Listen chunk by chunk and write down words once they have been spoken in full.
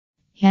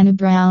Hannah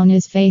Brown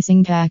is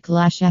facing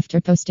backlash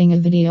after posting a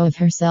video of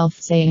herself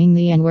saying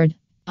the N-word.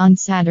 On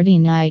Saturday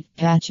night,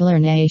 Bachelor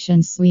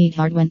Nation's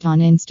sweetheart went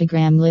on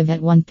Instagram Live.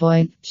 At one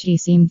point, she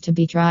seemed to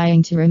be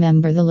trying to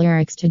remember the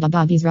lyrics to Da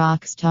Bobby's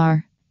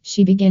Rockstar.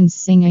 She begins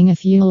singing a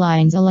few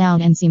lines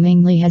aloud and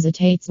seemingly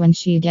hesitates when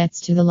she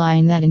gets to the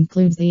line that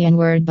includes the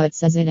N-word but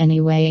says it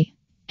anyway.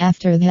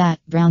 After that,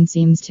 Brown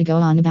seems to go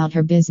on about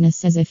her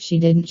business as if she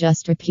didn't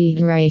just repeat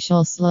a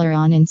racial slur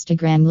on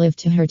Instagram Live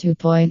to her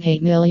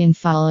 2.8 million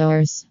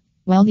followers.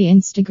 While the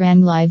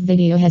Instagram Live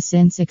video has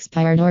since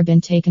expired or been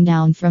taken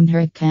down from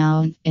her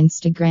account,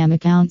 Instagram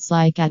accounts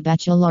like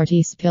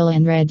 @bachelorette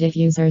and Reddit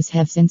users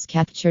have since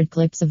captured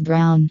clips of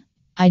Brown.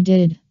 "I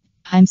did.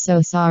 I'm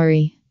so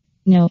sorry.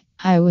 No,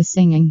 I was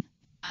singing.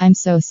 I'm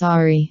so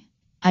sorry.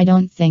 I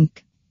don't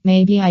think.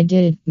 Maybe I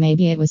did.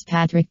 Maybe it was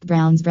Patrick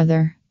Brown's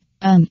brother.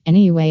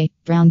 Anyway,"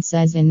 Brown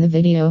says in the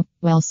video,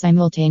 while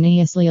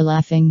simultaneously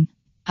laughing.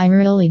 "I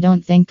really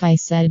don't think I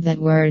said that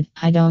word.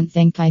 I don't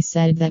think I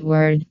said that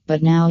word,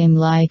 but now I'm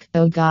like,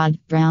 oh God,"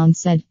 Brown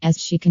said, as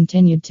she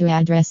continued to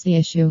address the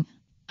issue.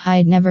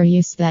 "I'd never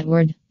used that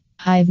word.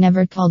 I've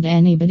never called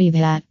anybody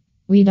that.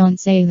 We don't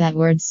say that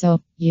word,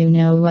 so, you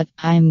know what,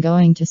 I'm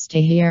going to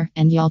stay here,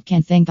 and y'all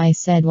can think I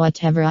said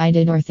whatever I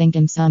did or think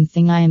I'm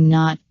something I'm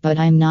not, but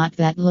I'm not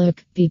that.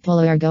 Look, people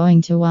are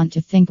going to want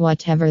to think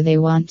whatever they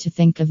want to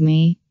think of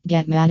me,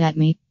 get mad at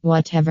me,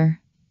 whatever.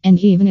 And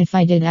even if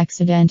I did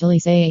accidentally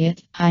say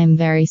it, I'm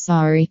very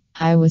sorry.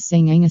 I was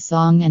singing a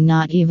song and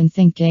not even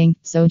thinking,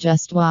 so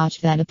just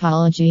watch that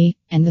apology."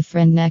 And the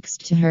friend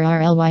next to her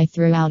RLY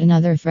threw out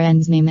another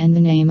friend's name and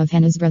the name of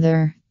Hannah's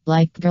brother.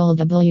 "Like girl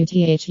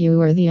WTH, you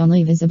were the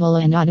only visible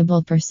and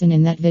audible person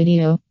in that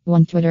video,"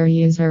 one Twitter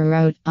user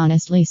wrote.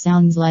 "Honestly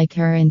sounds like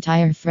her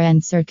entire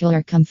friend circle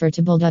are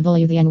comfortable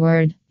the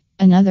N-word."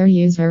 Another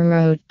user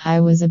wrote, "I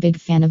was a big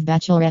fan of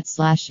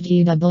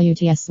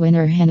Bachelorette/DWTS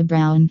winner Hannah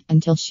Brown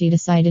until she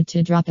decided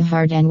to drop a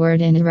hard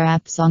N-word in a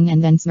rap song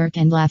and then smirk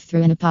and laugh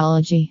through an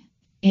apology.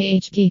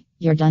 AHP,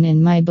 you're done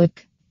in my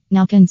book.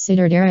 Now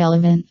considered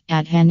irrelevant,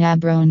 @Hannah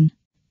Brown."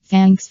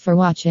 Thanks for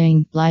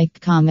watching. Like,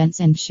 comments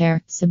and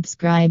share.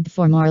 Subscribe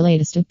for more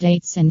latest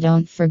updates and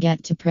don't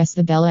forget to press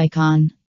the bell icon.